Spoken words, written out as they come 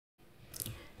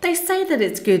They say that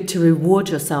it's good to reward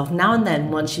yourself now and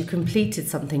then once you've completed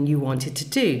something you wanted to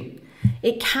do.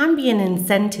 It can be an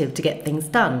incentive to get things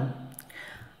done.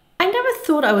 I never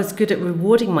thought I was good at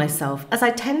rewarding myself, as I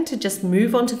tend to just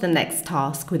move on to the next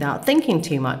task without thinking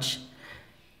too much.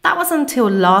 That was until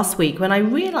last week when I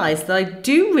realised that I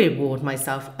do reward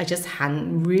myself, I just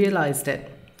hadn't realised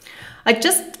it. I'd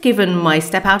just given my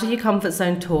Step Out of Your Comfort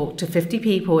Zone talk to 50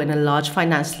 people in a large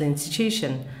financial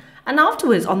institution, and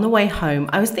afterwards on the way home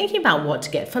I was thinking about what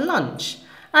to get for lunch.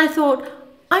 And I thought,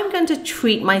 I'm going to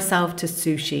treat myself to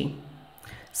sushi.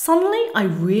 Suddenly I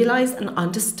realised and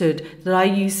understood that I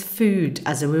use food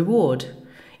as a reward.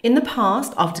 In the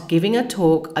past, after giving a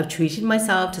talk, I've treated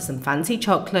myself to some fancy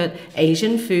chocolate,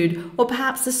 Asian food, or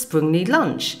perhaps a sprungly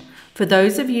lunch. For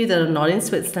those of you that are not in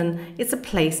Switzerland, it's a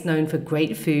place known for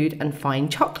great food and fine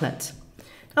chocolate.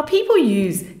 Now, people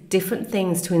use different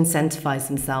things to incentivize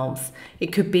themselves.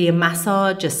 It could be a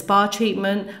massage, a spa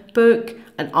treatment, book,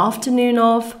 an afternoon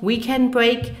off, weekend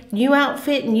break, new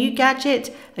outfit, new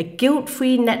gadget, a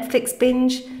guilt-free Netflix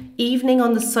binge, evening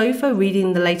on the sofa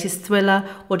reading the latest thriller,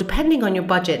 or depending on your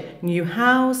budget, new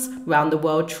house, round the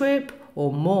world trip,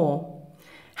 or more.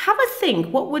 Have a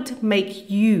think, what would make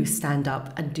you stand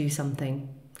up and do something?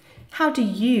 How do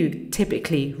you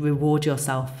typically reward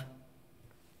yourself?